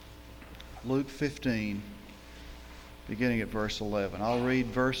Luke 15, beginning at verse 11. I'll read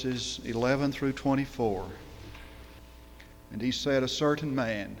verses 11 through 24. And he said, a certain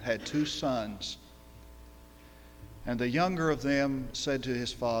man had 2 sons. And the younger of them said to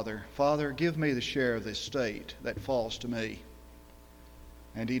his father, Father, give me the share of the estate that falls to me.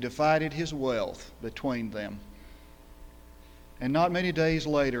 And he divided his wealth between them. And not many days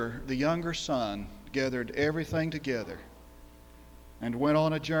later, the younger son gathered everything together and went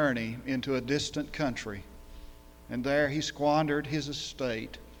on a journey into a distant country. And there he squandered his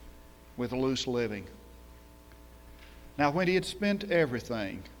estate with loose living. Now when he had spent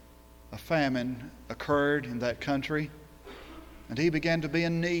everything, a famine occurred in that country, and he began to be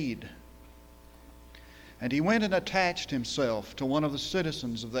in need. And he went and attached himself to one of the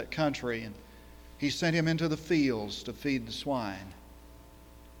citizens of that country, and he sent him into the fields to feed the swine.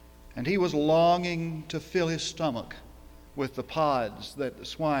 And he was longing to fill his stomach with the pods that the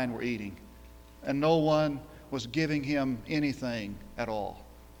swine were eating, and no one was giving him anything at all.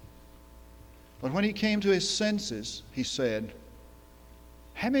 But when he came to his senses, he said,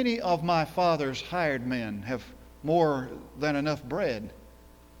 how many of my father's hired men have more than enough bread?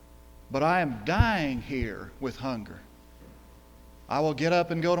 But I am dying here with hunger. I will get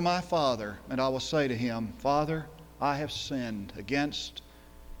up and go to my father, and I will say to him, Father, I have sinned against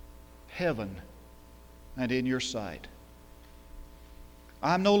heaven and in your sight.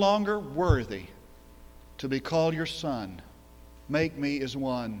 I am no longer worthy to be called your son. Make me as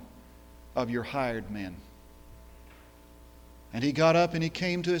one of your hired men. And he got up and he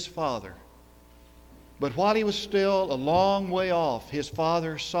came to his father. But while he was still a long way off, his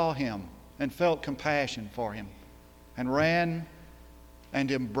father saw him and felt compassion for him, and ran and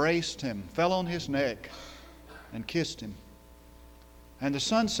embraced him, fell on his neck, and kissed him. And the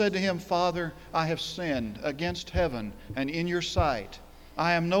son said to him, Father, I have sinned against heaven and in your sight.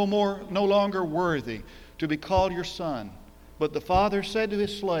 I am no longer worthy to be called your son. But the father said to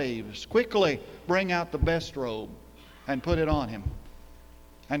his slaves, quickly bring out the best robe and put it on him,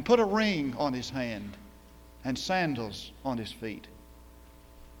 and put a ring on his hand and sandals on his feet.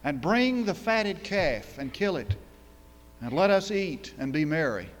 And bring the fatted calf and kill it, and let us eat and be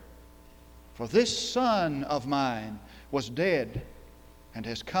merry. For this son of mine was dead and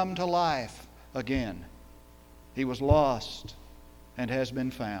has come to life again. He was lost and has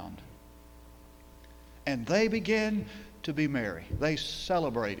been found. And they began to be merry. They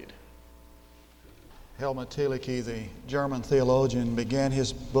celebrated. Helmut Thielicke, the German theologian, began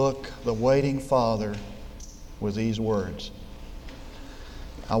his book, The Waiting Father, with these words.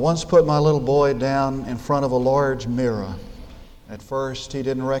 I once put my little boy down in front of a large mirror. At first, he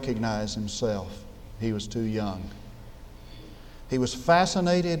didn't recognize himself. He was too young. He was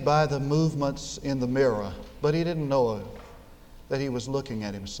fascinated by the movements in the mirror, but he didn't know that he was looking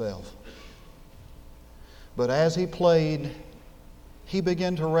at himself. But as he played, he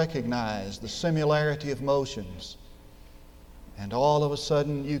began to recognize the similarity of motions. And all of a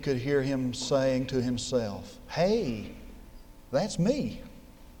sudden, you could hear him saying to himself, hey, that's me.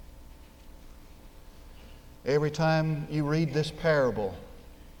 Every time you read this parable,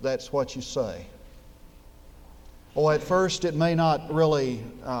 that's what you say. Oh, at first it may not really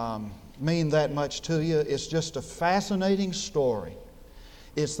mean that much to you. It's just a fascinating story.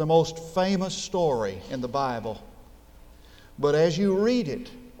 It's the most famous story in the Bible. But as you read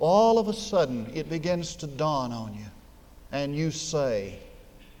it, all of a sudden it begins to dawn on you. And you say,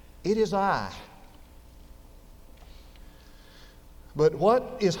 it is I. But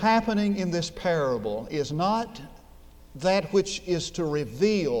what is happening in this parable is not that which is to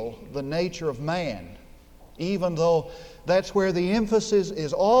reveal the nature of man, even though that's where the emphasis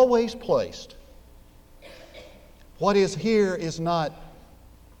is always placed. What is here is not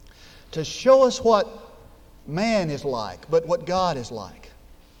to show us what man is like, but what God is like.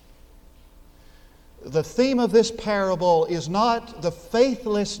 The theme of this parable is not the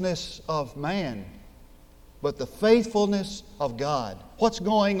faithlessness of man, but the faithfulness of God. What's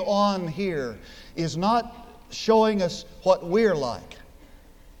going on here is not showing us what we're like.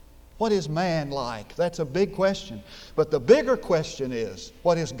 What is man like? That's a big question. But the bigger question is,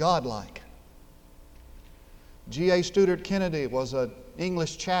 what is God like? G.A. Stuart Kennedy was an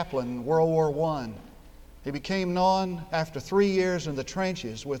English chaplain in World War I. He became known after 3 years in the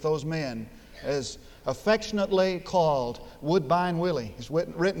trenches with those men as affectionately called Woodbine Willie. He's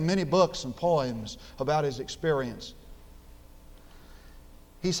written many books and poems about his experience.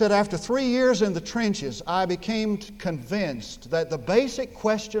 He said, after 3 years in the trenches, I became convinced that the basic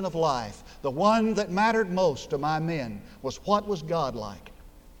question of life, the one that mattered most to my men, was what was God like?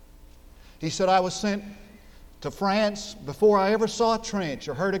 He said, I was sent to France before I ever saw a trench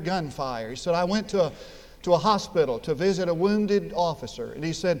or heard a gunfire. He said, I went to a hospital to visit a wounded officer. And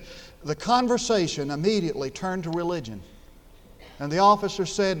he said, the conversation immediately turned to religion. And the officer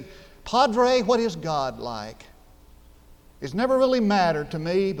said, Padre, what is God like? It's never really mattered to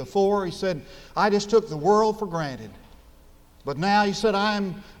me before. He said, I just took the world for granted. But now, he said,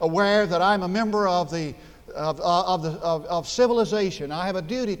 I'm aware that I'm a member of civilization. I have a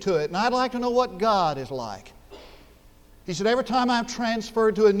duty to it, and I'd like to know what God is like. He said, every time I'm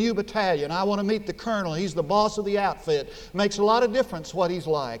transferred to a new battalion, I want to meet the colonel. He's the boss of the outfit. Makes a lot of difference what he's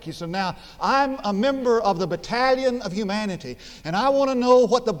like. He said, now, I'm a member of the battalion of humanity, and I want to know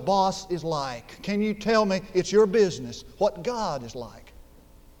what the boss is like. Can you tell me, it's your business, what God is like?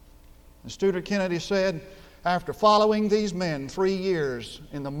 And Stuart Kennedy said, after following these men 3 years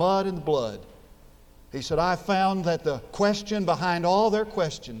in the mud and the blood, he said, I found that the question behind all their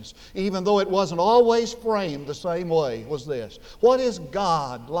questions, even though it wasn't always framed the same way, was this: what is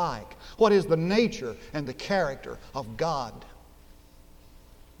God like? What is the nature and the character of God?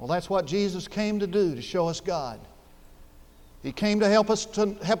 Well, that's what Jesus came to do, to show us God. He came to help us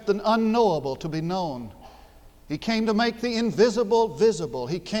to help the unknowable to be known. He came to make the invisible visible.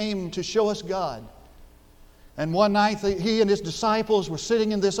 He came to show us God. And one night he and his disciples were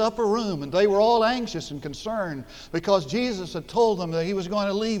sitting in this upper room, and they were all anxious and concerned because Jesus had told them that he was going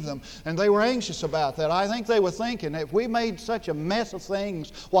to leave them, and they were anxious about that. I think they were thinking, if we made such a mess of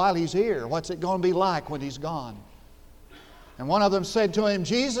things while he's here, what's it going to be like when he's gone? And one of them said to him,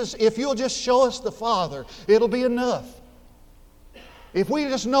 Jesus, if you'll just show us the Father, it'll be enough. If we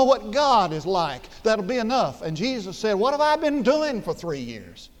just know what God is like, that'll be enough. And Jesus said, what have I been doing for 3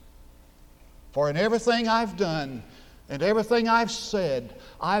 years? For in everything I've done and everything I've said,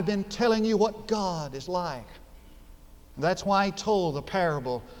 I've been telling you what God is like. And that's why he told the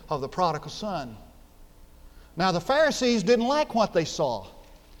parable of the prodigal son. Now the Pharisees didn't like what they saw.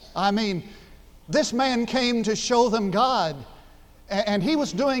 I mean, this man came to show them God, and he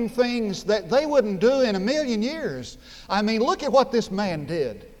was doing things that they wouldn't do in a million years. I mean, look at what this man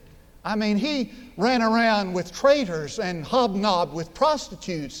did. I mean, he ran around with traitors and hobnobbed with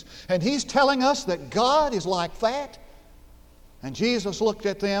prostitutes, and he's telling us that God is like that? And Jesus looked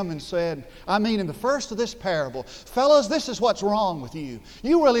at them and said, in the first of this parable, fellows, this is what's wrong with you.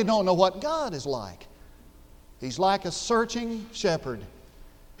 You really don't know what God is like. He's like a searching shepherd.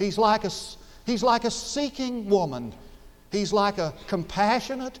 He's like a seeking woman. He's like a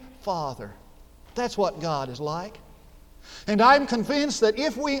compassionate father. That's what God is like. And I'm convinced that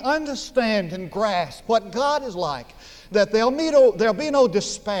if we understand and grasp what God is like, that there'll be no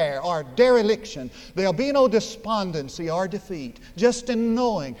despair or dereliction. There'll be no despondency or defeat, just in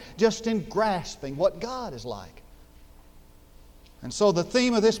knowing, just in grasping what God is like. And so the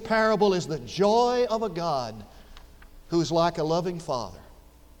theme of this parable is the joy of a God who's like a loving Father.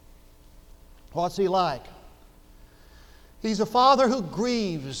 What's He like? He's a Father who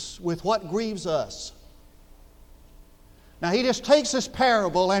grieves with what grieves us. Now, he just takes this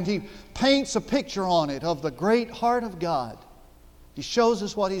parable and he paints a picture on it of the great heart of God. He shows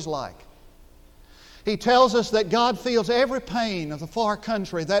us what He's like. He tells us that God feels every pain of the far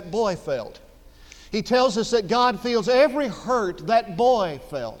country that boy felt. He tells us that God feels every hurt that boy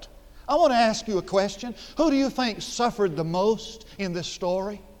felt. I want to ask you a question. Who do you think suffered the most in this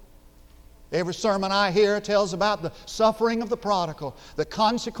story? Every sermon I hear tells about the suffering of the prodigal, the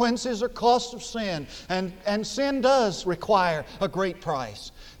consequences or costs of sin, and sin does require a great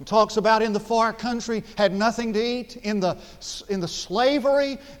price. It talks about in the far country, had nothing to eat. In the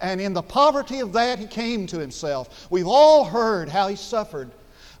slavery and in the poverty of that, he came to himself. We've all heard how he suffered.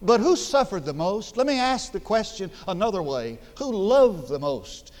 But who suffered the most? Let me ask the question another way. Who loved the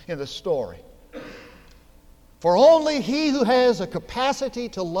most in the story? For only he who has a capacity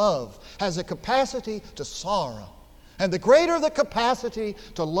to love has a capacity to sorrow. And the greater the capacity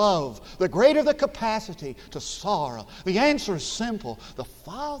to love, the greater the capacity to sorrow. The answer is simple. The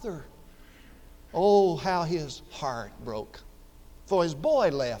Father, oh, how his heart broke, for his boy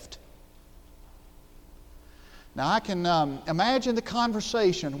left. Now I can imagine the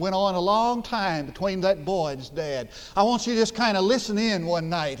conversation went on a long time between that boy and his dad. I want you to just kind of listen in one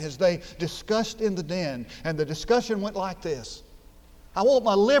night as they discussed in the den. And the discussion went like this. I want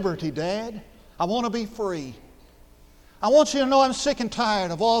my liberty, Dad. I want to be free. I want you to know I'm sick and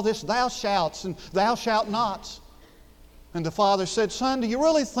tired of all this thou shalt and thou shalt nots. And the father said, son, do you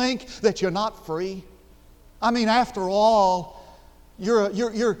really think that you're not free? I mean, after all, you're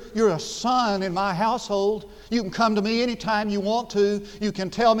a son in my household. You can come to me anytime you want to. You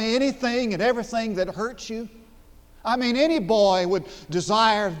can tell me anything and everything that hurts you. I mean, any boy would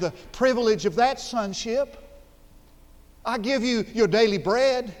desire the privilege of that sonship. I give you your daily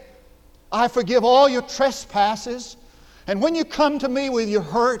bread. I forgive all your trespasses. And when you come to me with your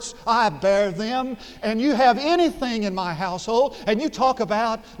hurts, I bear them. And you have anything in my household, and you talk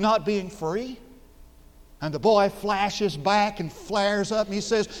about not being free. And the boy flashes back and flares up and he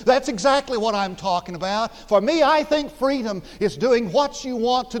says, that's exactly what I'm talking about. For me, I think freedom is doing what you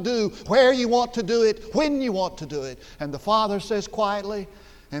want to do, where you want to do it, when you want to do it. And the father says quietly,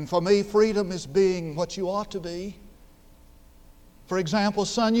 and for me, freedom is being what you ought to be. For example,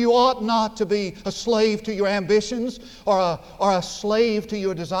 son, you ought not to be a slave to your ambitions or a slave to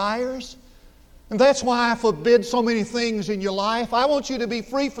your desires. And that's why I forbid so many things in your life. I want you to be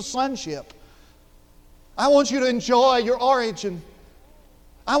free for sonship. I want you to enjoy your origin.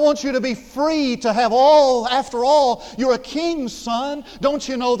 I want you to be free to have all. After all, you're a king's son. Don't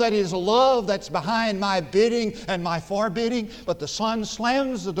you know that it is love that's behind my bidding and my forbidding? But the son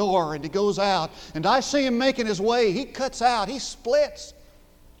slams the door and he goes out. And I see him making his way. He cuts out. He splits.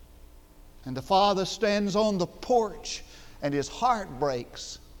 And the father stands on the porch and his heart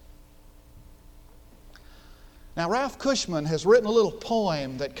breaks. Now, Ralph Cushman has written a little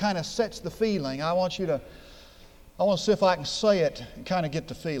poem that kind of sets the feeling. I want to see if I can say it and kind of get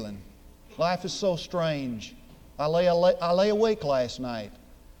the feeling. Life is so strange. I lay awake last night.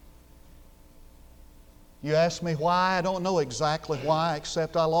 You ask me why? I don't know exactly why,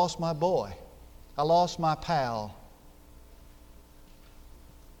 except I lost my boy. I lost my pal,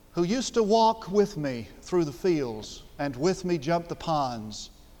 who used to walk with me through the fields and with me jump the ponds,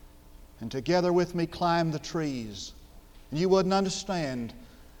 and together with me climb the trees. And you wouldn't understand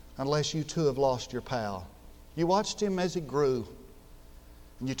unless you too have lost your pal. You watched him as he grew,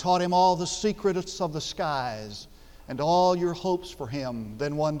 and you taught him all the secrets of the skies and all your hopes for him.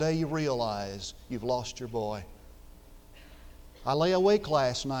 Then one day you realize you've lost your boy. I lay awake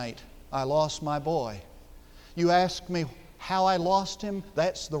last night. I lost my boy. You ask me how I lost him?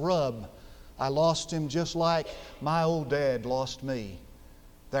 That's the rub. I lost him just like my old dad lost me.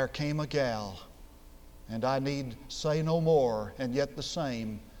 There came a gal, and I need say no more, and yet the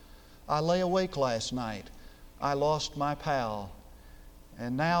same. I lay awake last night. I lost my pal,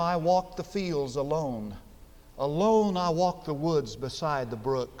 and now I walk the fields alone. Alone I walk the woods beside the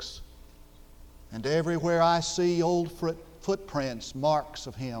brooks, and everywhere I see old footprints, marks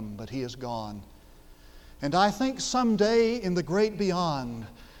of him, but he is gone. And I think someday in the great beyond,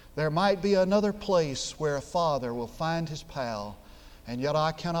 there might be another place where a father will find his pal. And yet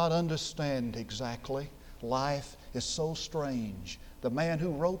I cannot understand exactly. Life is so strange. The man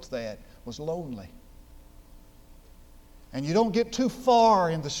who wrote that was lonely. And you don't get too far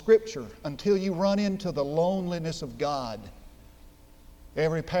in the Scripture until you run into the loneliness of God.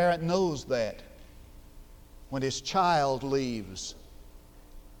 Every parent knows that when his child leaves.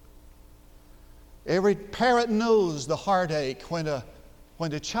 Every parent knows the heartache when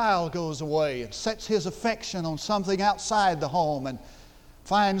the child goes away and sets his affection on something outside the home and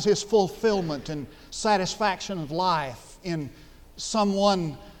finds his fulfillment and satisfaction of life in some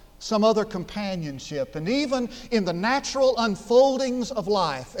other companionship. And even in the natural unfoldings of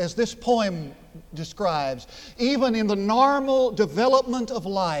life, as this poem describes, even in the normal development of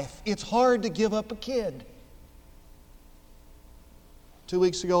life, it's hard to give up a kid. 2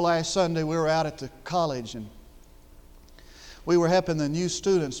 weeks ago, last Sunday, we were out at the college, and we were helping the new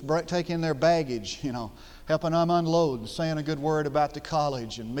students take in their baggage, helping them unload and saying a good word about the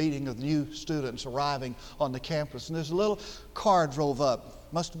college and meeting with new students arriving on the campus. And there's a little car drove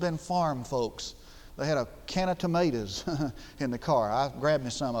up. Must have been farm folks. They had a can of tomatoes in the car. I grabbed me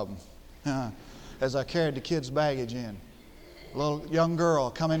some of them as I carried the kids' baggage in. A little young girl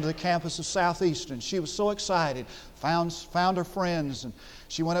come into the campus of Southeastern. She was so excited, found her friends, and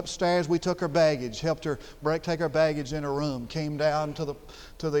she went upstairs. We took her baggage, helped her take her baggage in her room, came down to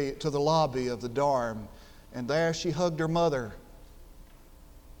the lobby of the dorm, and there she hugged her mother.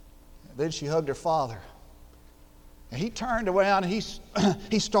 Then she hugged her father. And he turned around and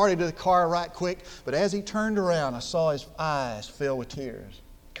he started to the car right quick, but as he turned around, I saw his eyes fill with tears.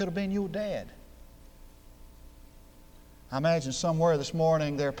 Could have been your dad. I imagine somewhere this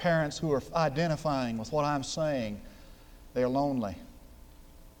morning there are parents who are identifying with what I'm saying. They're lonely.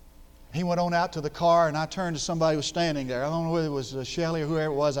 He went on out to the car, and I turned to somebody who was standing there. I don't know whether it was Shelley or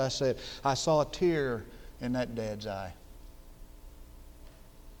whoever it was. I said, I saw a tear in that dad's eye.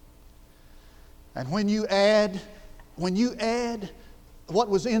 And when you add what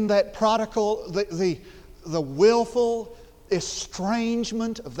was in that prodigal, the willful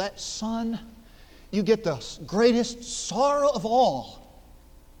estrangement of that son, you get the greatest sorrow of all.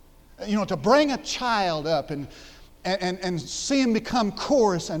 To bring a child up and and see him become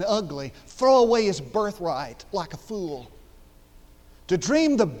coarse and ugly, throw away his birthright like a fool. To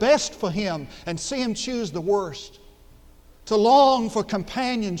dream the best for him and see him choose the worst. To long for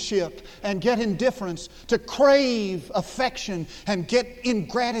companionship and get indifference. To crave affection and get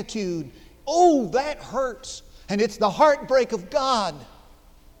ingratitude. Oh, that hurts. And it's the heartbreak of God.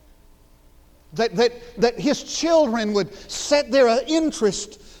 That His children would set their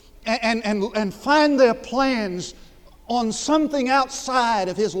interest and find their plans on something outside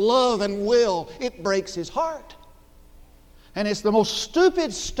of His love and will. It breaks His heart. And it's the most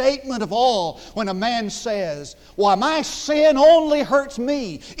stupid statement of all when a man says, "Why, my sin only hurts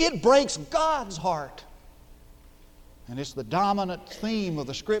me." It breaks God's heart. And it's the dominant theme of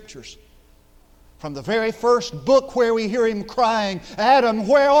the Scriptures. From the very first book where we hear Him crying, "Adam,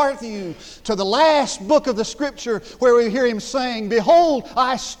 where art you?" to the last book of the Scripture where we hear Him saying, "Behold,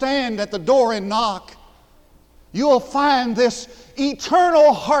 I stand at the door and knock." You'll find this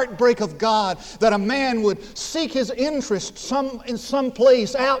eternal heartbreak of God, that a man would seek his interest in some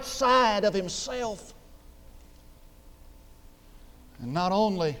place outside of himself. And not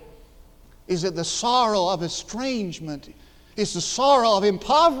only is it the sorrow of estrangement, it's the sorrow of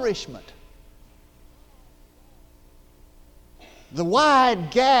impoverishment. The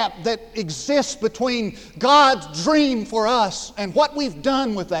wide gap that exists between God's dream for us and what we've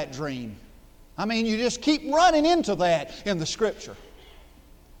done with that dream. I mean, you just keep running into that in the Scripture.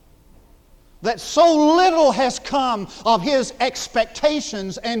 That so little has come of His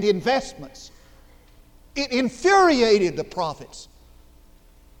expectations and investments. It infuriated the prophets.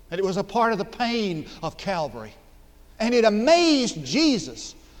 And it was a part of the pain of Calvary. And it amazed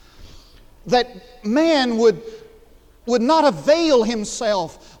Jesus that man would not avail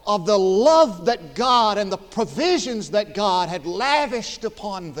himself of the love that God and the provisions that God had lavished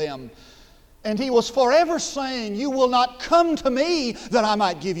upon them. And He was forever saying, "You will not come to me that I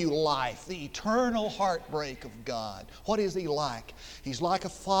might give you life." The eternal heartbreak of God. What is He like? He's like a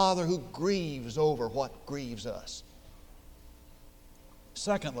father who grieves over what grieves us.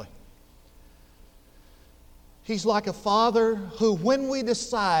 Secondly, He's like a father who, when we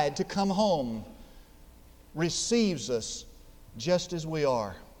decide to come home, receives us just as we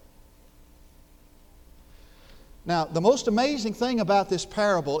are. Now, the most amazing thing about this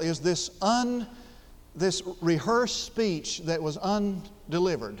parable is this rehearsed speech that was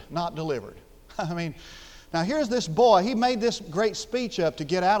undelivered, not delivered. I mean, now here's this boy. He made this great speech up to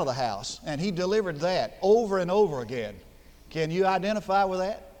get out of the house, and he delivered that over and over again. Can you identify with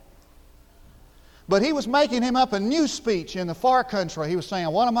that? But he was making him up a new speech in the far country. He was saying,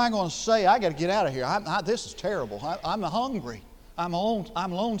 "What am I going to say? I got to get out of here. This is terrible. I'm hungry. I'm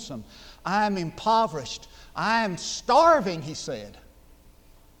lonesome. I'm impoverished. I'm starving," he said.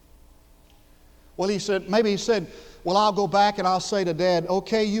 Well, maybe he said, "Well, I'll go back and I'll say to Dad,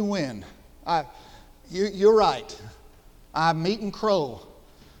 okay, you win. You're right. I'm eating crow.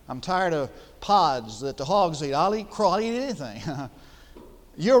 I'm tired of pods that the hogs eat. I'll eat crow. I'll eat anything.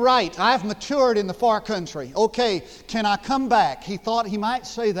 You're right. I've matured in the far country. Okay, can I come back?" He thought he might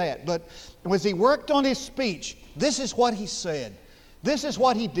say that, but as he worked on his speech, this is what he said. This is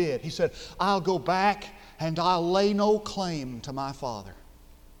what he did. He said, "I'll go back and I'll lay no claim to my father.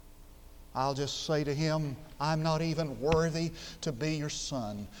 I'll just say to him, I'm not even worthy to be your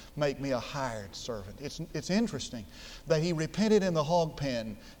son. Make me a hired servant." It's interesting that he repented in the hog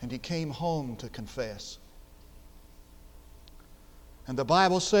pen and he came home to confess. And the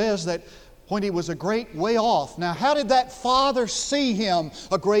Bible says that when he was a great way off. Now, how did that father see him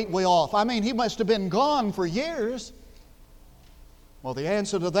a great way off? I mean, he must have been gone for years. Well, the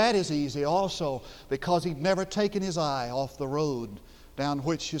answer to that is easy also, because he'd never taken his eye off the road down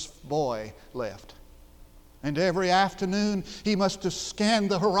which his boy left. And every afternoon he must have scanned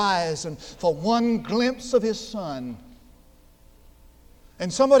the horizon for one glimpse of his son.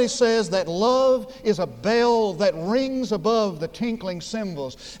 And somebody says that love is a bell that rings above the tinkling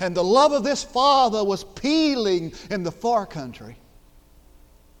cymbals. And the love of this father was pealing in the far country.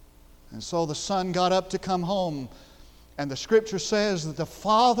 And so the son got up to come home. And the Scripture says that the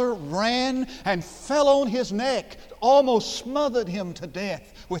father ran and fell on his neck, almost smothered him to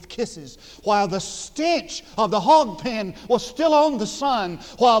death with kisses, while the stench of the hog pen was still on the son,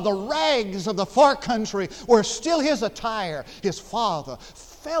 while the rags of the far country were still his attire. His father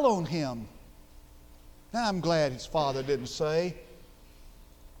fell on him. Now, I'm glad his father didn't say,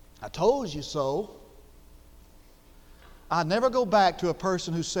 "I told you so." I never go back to a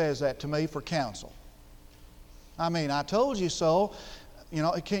person who says that to me for counsel. I mean, "I told you so." You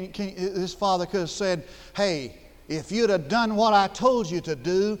know, this father could have said, "Hey, If you'd have done what I told you to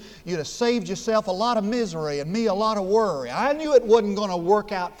do, you'd have saved yourself a lot of misery and me a lot of worry. I knew it wasn't going to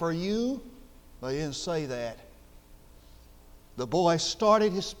work out for you. But he didn't say that. The boy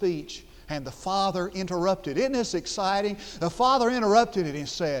started his speech and the father interrupted. Isn't this exciting? The father interrupted it and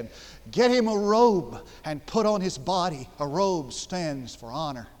said, "Get him a robe and put on his body." A robe stands for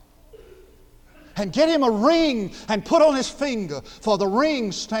honor. "And get him a ring and put on his finger, for the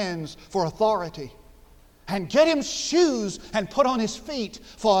ring stands for authority. And get him shoes and put on his feet,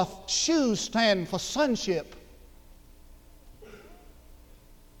 for shoes stand for sonship."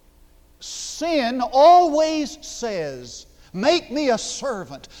 Sin always says, "Make me a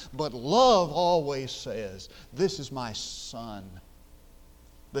servant," but love always says, "This is my son.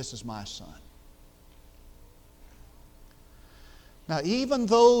 This is my son." Now, even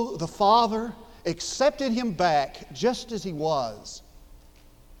though the father accepted him back just as he was,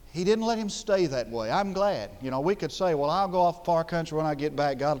 he didn't let him stay that way. I'm glad. You know, we could say, "Well, I'll go off far country when I get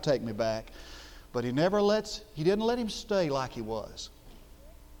back. God will take me back." But he didn't let him stay like he was.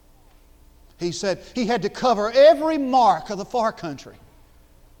 He said he had to cover every mark of the far country.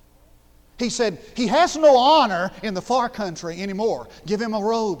 He said he has no honor in the far country anymore. Give him a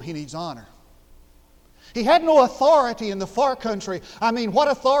robe, he needs honor. He had no authority in the far country. I mean, what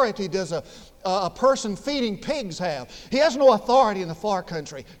authority does a person feeding pigs have? He has no authority in the far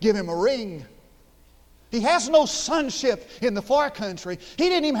country. Give him a ring. He has no sonship in the far country. He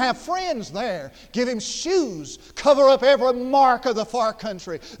didn't even have friends there. Give him shoes. Cover up every mark of the far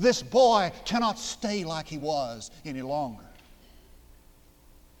country. This boy cannot stay like he was any longer.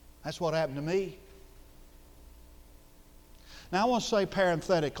 That's what happened to me. Now I want to say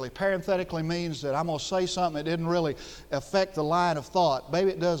parenthetically. Parenthetically means that I'm going to say something that didn't really affect the line of thought.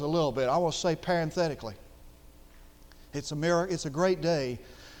 Maybe it does a little bit. I want to say parenthetically. It's a great day.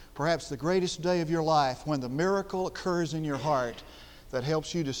 Perhaps the greatest day of your life, when the miracle occurs in your heart that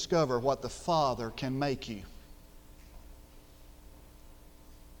helps you discover what the Father can make you.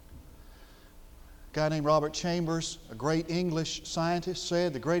 A guy named Robert Chambers, a great English scientist,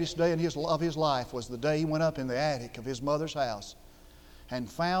 said the greatest day of his life was the day he went up in the attic of his mother's house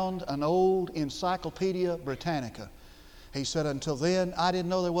and found an old Encyclopedia Britannica. He said, "Until then, I didn't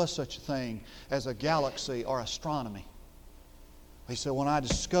know there was such a thing as a galaxy or astronomy." He said, "When I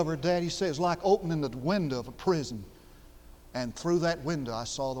discovered that," he said, "it was like opening the window of a prison. And through that window, I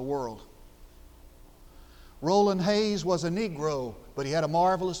saw the world." Roland Hayes was a Negro, but he had a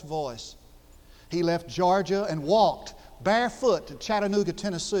marvelous voice. He left Georgia and walked barefoot to Chattanooga,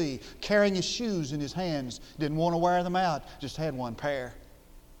 Tennessee, carrying his shoes in his hands. Didn't want to wear them out, just had one pair.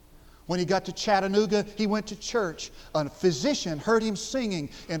 When he got to Chattanooga, he went to church. A physician heard him singing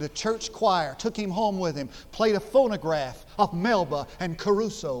in the church choir, took him home with him, played a phonograph of Melba and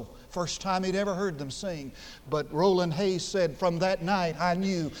Caruso. First time he'd ever heard them sing. But Roland Hayes said, "From that night I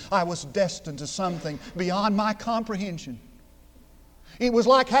knew I was destined to something beyond my comprehension." It was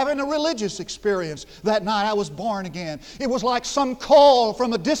like having a religious experience. That night I was born again. It was like some call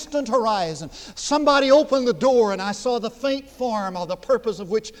from a distant horizon. Somebody opened the door and I saw the faint form of the purpose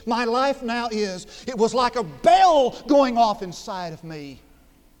of which my life now is. It was like a bell going off inside of me.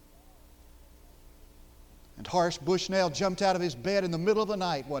 And Horace Bushnell jumped out of his bed in the middle of the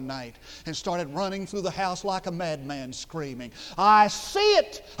night one night and started running through the house like a madman, screaming, "I see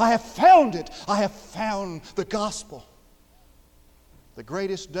it! I have found it! I have found the gospel!" The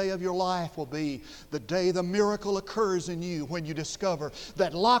greatest day of your life will be the day the miracle occurs in you, when you discover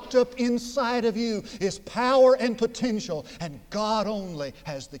that locked up inside of you is power and potential, and God only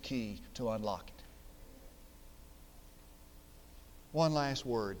has the key to unlock it. One last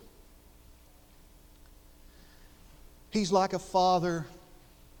word. He's like a father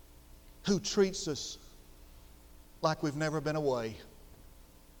who treats us like we've never been away.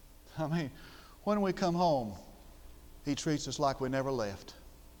 I mean, when we come home, He treats us like we never left.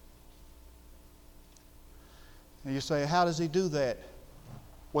 And you say, how does He do that?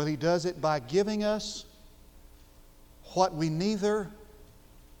 Well, He does it by giving us what we neither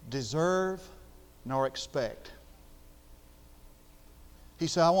deserve nor expect. He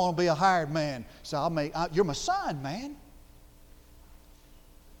said, "I want to be a hired man." He said, "You're my son, man."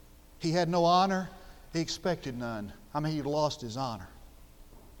 He had no honor. He expected none. I mean, he lost his honor.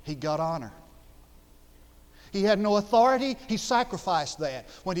 He got honor. He had no authority. He sacrificed that.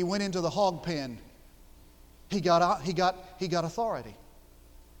 When he went into the hog pen, he got authority.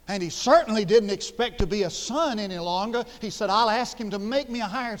 And he certainly didn't expect to be a son any longer. He said, "I'll ask him to make me a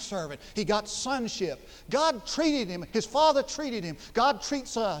hired servant." He got sonship. God treated him. His Father treated him. God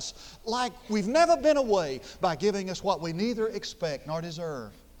treats us like we've never been away by giving us what we neither expect nor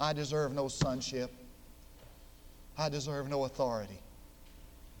deserve. I deserve no sonship. I deserve no authority.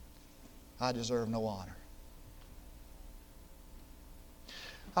 I deserve no honor.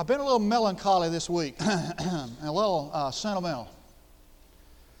 I've been a little melancholy this week, and a little sentimental.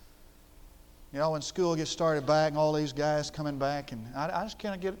 You know, when school gets started back and all these guys coming back, and I just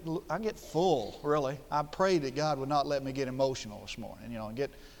kind of get full, really. I prayed that God would not let me get emotional this morning, you know, and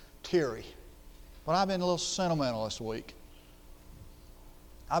get teary. But I've been a little sentimental this week.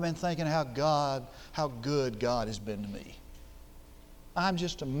 I've been thinking how good God has been to me. I'm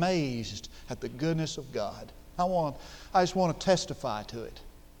just amazed at the goodness of God. I just want to testify to it.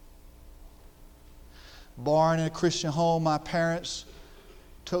 Born in a Christian home, my parents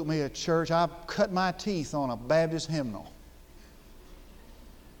took me to church. I cut my teeth on a Baptist hymnal.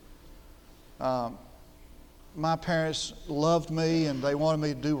 My parents loved me and they wanted me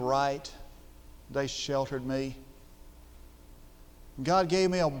to do right. They sheltered me. God gave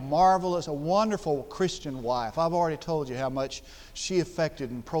me a wonderful Christian wife. I've already told you how much she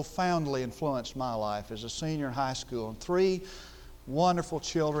affected and profoundly influenced my life as a senior in high school. And 3 wonderful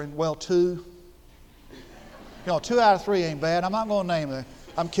children. Well, 2. You know, 2 out of 3 ain't bad. I'm not going to name them.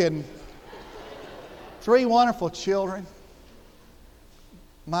 I'm kidding. 3 wonderful children.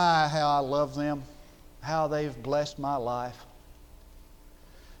 My, how I love them. How they've blessed my life.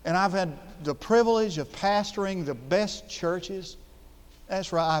 And I've had the privilege of pastoring the best churches.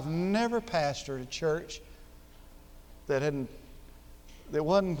 That's right. I've never pastored a church that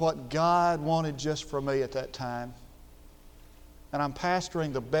wasn't what God wanted just for me at that time. And I'm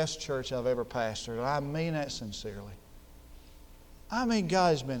pastoring the best church I've ever pastored. And I mean that sincerely. I mean,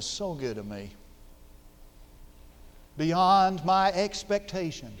 God has been so good to me. Beyond my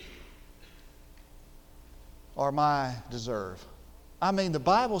expectation or my deserve. I mean, the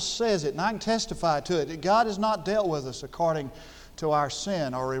Bible says it, and I can testify to it, that God has not dealt with us according to our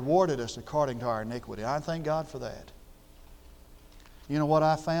sin or rewarded us according to our iniquity. I thank God for that. You know what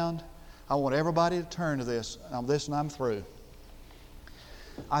I found? I want everybody to turn to this. This and I'm through.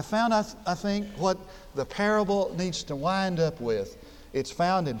 I found, I think, what the parable needs to wind up with. It's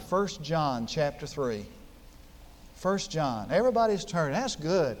found in 1 John chapter 3. 1 John. Everybody's turning. That's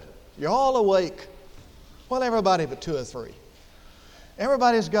good. You're all awake. Well, everybody but 2 or 3.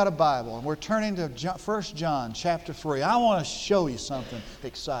 Everybody's got a Bible, and we're turning to 1 John chapter 3. I want to show you something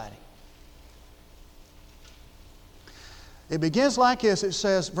exciting. It begins like this. It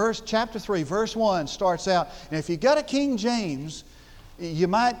says, chapter 3, verse 1 starts out, and if you got a King James, you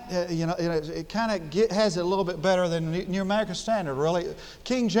might, it kind of has it a little bit better than New American Standard, really.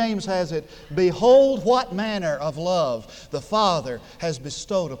 King James has it, behold what manner of love the Father has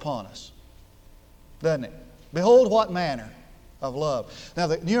bestowed upon us. Doesn't it? Behold what manner of love. Now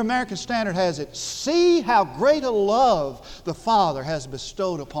the New American Standard has it, see how great a love the Father has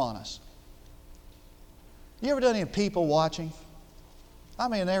bestowed upon us. You ever done any people watching? I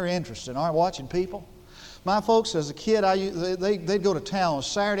mean, they're interested, aren't watching people? My folks, as a kid, they'd go to town on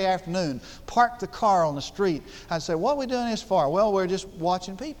Saturday afternoon, park the car on the street. I'd say, what are we doing this for? Well, we're just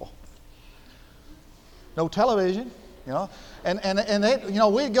watching people. No television, you know. And they, you know,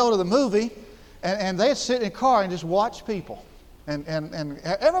 we'd go to the movie, and they'd sit in the car and just watch people. And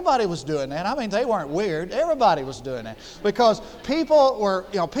everybody was doing that. I mean, they weren't weird. Everybody was doing that. Because people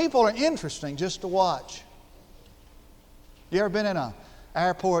are interesting just to watch. You ever been in an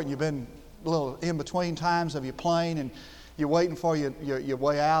airport and you've been a little in between times of your plane and you're waiting for your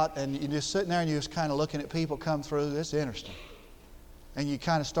way out and you're just sitting there and you're just kind of looking at people come through? That's interesting. And you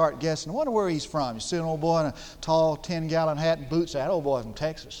kind of start guessing, I wonder where he's from. You see an old boy in a tall 10-gallon hat and boots. That old boy's from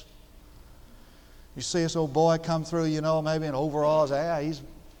Texas. You see this old boy come through, you know, maybe in overalls.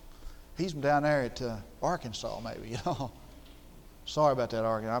 He's from down there at Arkansas, maybe, you know. Sorry about that,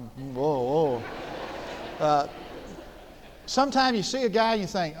 Arkansas. Whoa. Sometimes you see a guy and you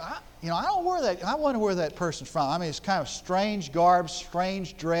think, I wonder where that person's from. I mean, it's kind of strange garb,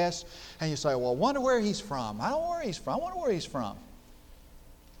 strange dress. And you say, well, I wonder where he's from. I don't know where he's from. I wonder where he's from.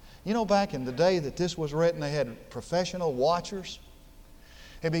 You know, back in the day that this was written, they had professional watchers.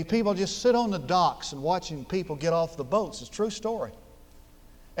 It'd be people just sit on the docks and watching people get off the boats. It's a true story.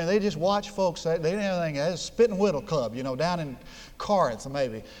 And they just watch folks. They didn't have anything. They had a spit and whittle club, you know, down in Corinth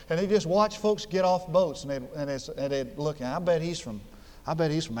maybe. And they just watch folks get off boats, and they'd look. I bet he's from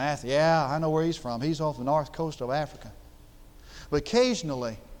Athens. Yeah, I know where he's from. He's off the north coast of Africa. But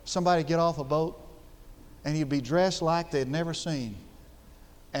occasionally, somebody would get off a boat, and he'd be dressed like they'd never seen.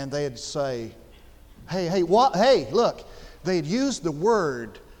 And they'd say, hey, what? Hey, look. They'd use the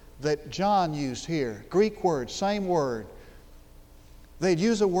word that John used here. Greek word, same word. They'd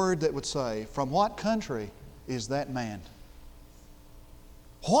use a word that would say, from what country is that man?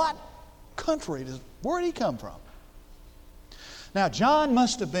 What country where did he come from? Now, John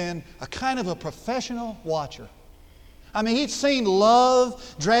must have been a kind of a professional watcher. I mean, he'd seen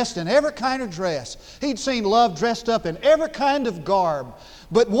love dressed in every kind of dress. He'd seen love dressed up in every kind of garb.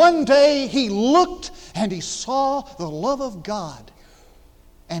 But one day he looked and he saw the love of God.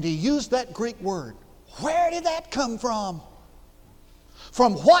 And he used that Greek word. Where did that come from?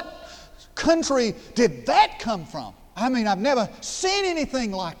 From what country did that come from? I mean, I've never seen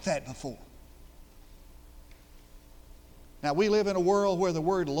anything like that before. Now, we live in a world where the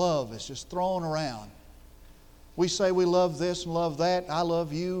word love is just thrown around. We say we love this and love that. I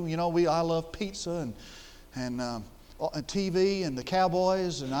love you. You know, I love pizza and TV and the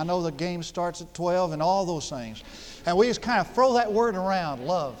Cowboys. And I know the game starts at 12 and all those things. And we just kind of throw that word around,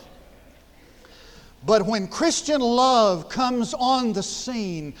 love. But when Christian love comes on the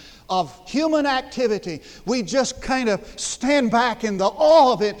scene of human activity, we just kind of stand back in the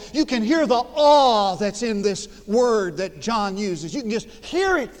awe of it. You can hear the awe that's in this word that John uses. You can just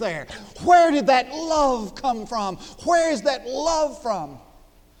hear it there. Where did that love come from? Where is that love from?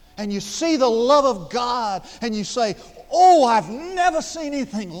 And you see the love of God and you say, oh, I've never seen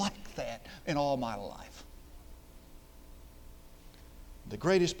anything like that in all my life. The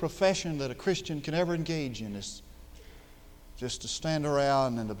greatest profession that a Christian can ever engage in is just to stand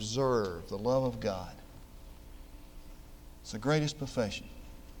around and observe the love of God. It's the greatest profession.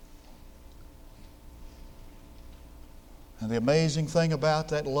 And the amazing thing about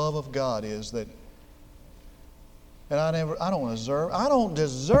that love of God is that I don't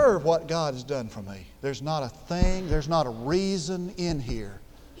deserve what God has done for me. There's not a thing, there's not a reason in here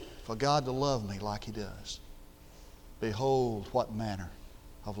for God to love me like He does. Behold, what manner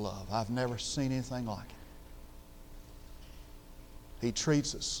of love. I've never seen anything like it. He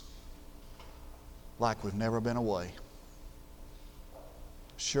treats us like we've never been away.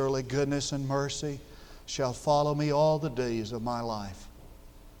 Surely goodness and mercy shall follow me all the days of my life.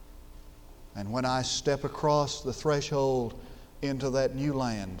 And when I step across the threshold into that new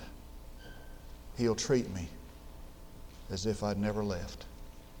land, He'll treat me as if I'd never left.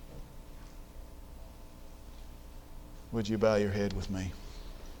 Would you bow your head with me?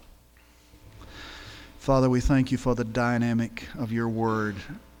 Father, we thank You for the dynamic of Your Word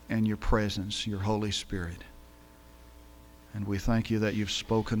and Your presence, Your Holy Spirit. And we thank You that You've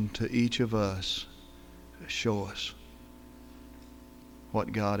spoken to each of us to show us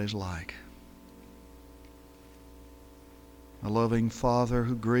what God is like. A loving Father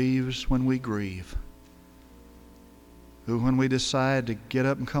who grieves when we grieve, who when we decide to get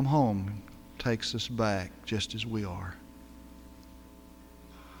up and come home, takes us back just as we are,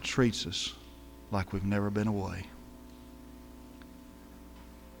 treats us like we've never been away.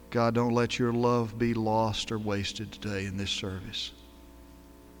 God, don't let Your love be lost or wasted today in this service.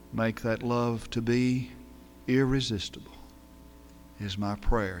 Make that love to be irresistible, is my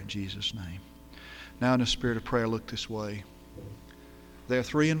prayer in Jesus' name. Now in the spirit of prayer, look this way. There are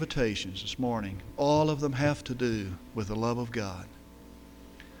 3 invitations this morning. All of them have to do with the love of God.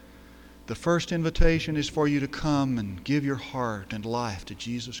 The first invitation is for you to come and give your heart and life to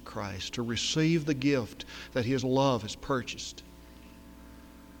Jesus Christ, to receive the gift that His love has purchased,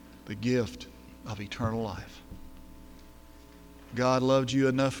 the gift of eternal life. God loved you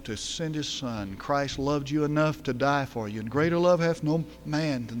enough to send His Son. Christ loved you enough to die for you. And greater love hath no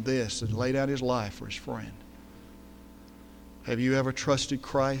man than this, that lay down his life for his friend. Have you ever trusted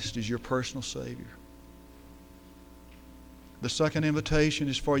Christ as your personal Savior? The second invitation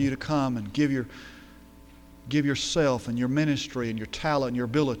is for you to come and give yourself and your ministry and your talent and your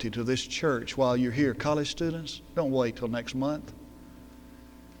ability to this church while you're here. College students, don't wait till next month.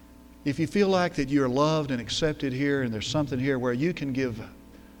 If you feel like that you're loved and accepted here and there's something here where you can give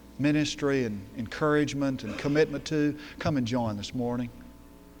ministry and encouragement and commitment to, come and join this morning.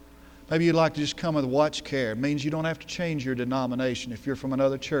 Maybe you'd like to just come with watch care. It means you don't have to change your denomination if you're from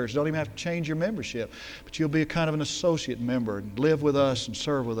another church. You don't even have to change your membership. But you'll be a kind of an associate member and live with us and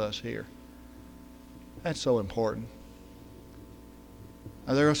serve with us here. That's so important.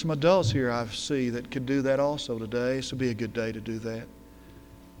 Now, there are some adults here I see that could do that also today. This would be a good day to do that.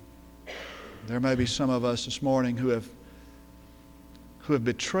 There may be some of us this morning who have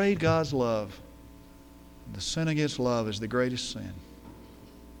betrayed God's love. The sin against love is the greatest sin.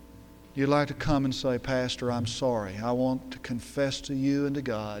 You'd like to come and say, Pastor, I'm sorry. I want to confess to you and to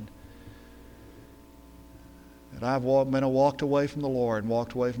God that I've walked away from the Lord and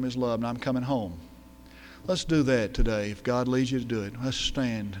walked away from His love, and I'm coming home. Let's do that today if God leads you to do it. Let's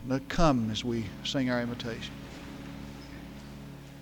stand. Let's come as we sing our invitation.